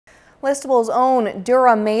Listable's own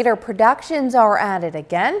Duramater Productions are at it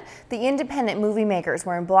again. The independent movie makers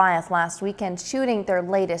were in Blythe last weekend shooting their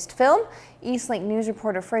latest film. Eastlink News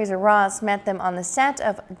reporter Fraser Ross met them on the set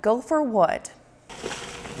of Gopher Wood.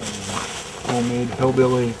 Homemade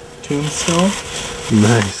hillbilly tombstone.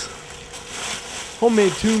 Nice.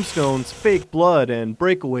 Homemade tombstones, fake blood, and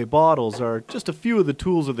breakaway bottles are just a few of the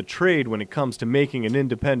tools of the trade when it comes to making an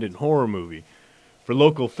independent horror movie. For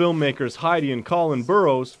local filmmakers Heidi and Colin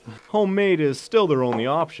Burrows, homemade is still their only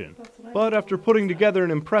option. But after putting together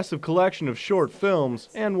an impressive collection of short films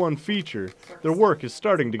and one feature, their work is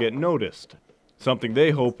starting to get noticed. Something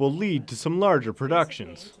they hope will lead to some larger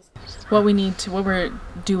productions. What we're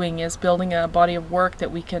doing is building a body of work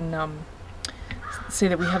that we can say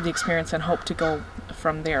that we have the experience and hope to go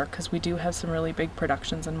from there, because we do have some really big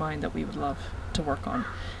productions in mind that we would love to work on.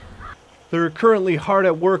 They're currently hard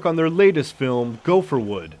at work on their latest film, Gopher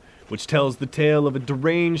Wood, which tells the tale of a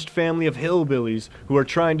deranged family of hillbillies who are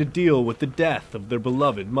trying to deal with the death of their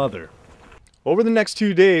beloved mother. Over the next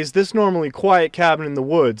 2 days, this normally quiet cabin in the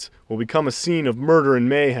woods will become a scene of murder and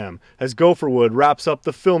mayhem as Gopher Wood wraps up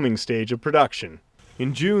the filming stage of production.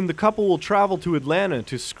 In June, the couple will travel to Atlanta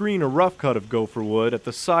to screen a rough cut of Gopher Wood at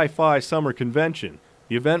the Sci-Fi Summer Convention.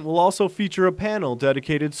 The event will also feature a panel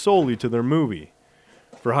dedicated solely to their movie.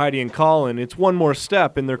 For Heidi and Colin, it's one more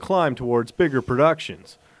step in their climb towards bigger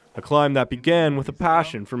productions, a climb that began with a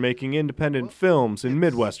passion for making independent films in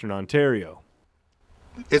Midwestern Ontario.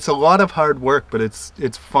 It's a lot of hard work, but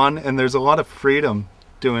it's fun, and there's a lot of freedom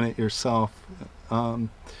doing it yourself.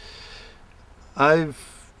 I've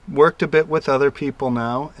worked a bit with other people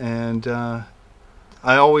now, and I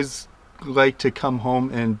always like to come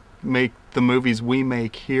home and make the movies we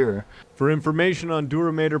make here. For information on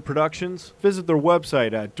Duramater Productions, visit their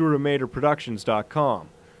website at duramaterproductions.com.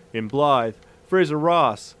 In Blythe, Fraser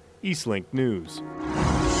Ross, Eastlink News.